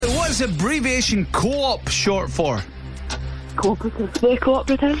is abbreviation co-op short for? Cooperative. The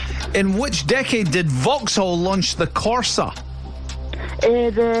cooperative. In which decade did Vauxhall launch the Corsa?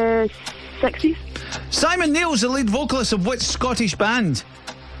 The 60s. Simon Neill's the lead vocalist of which Scottish band?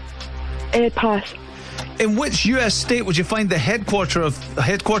 Pass. In which US state would you find the headquarters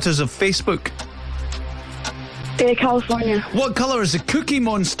of Facebook? California. What colour is the Cookie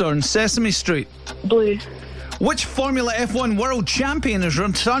Monster on Sesame Street? Blue. Which Formula F1 world champion is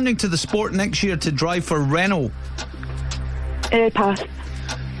returning to the sport next year to drive for Renault? Pass.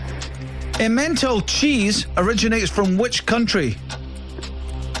 Emmental cheese originates from which country?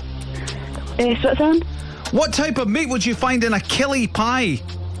 Switzerland. What type of meat would you find in a killie pie?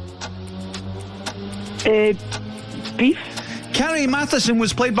 Beef. Carrie Matheson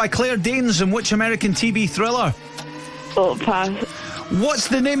was played by Claire Danes in which American TV thriller? Pass. What's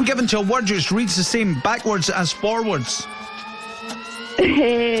the name given to a word which reads the same backwards as forwards?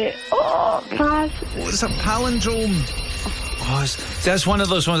 Pass. What's a palindrome? That's one of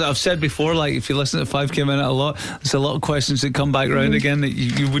those ones that I've said before. Like, if you listen to 5K Minute a lot, there's a lot of questions that come back around again that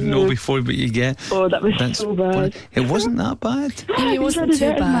you wouldn't know before, but you get. That was so bad. It wasn't that bad. It wasn't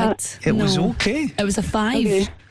too bad. It was okay. It was a 5. Okay.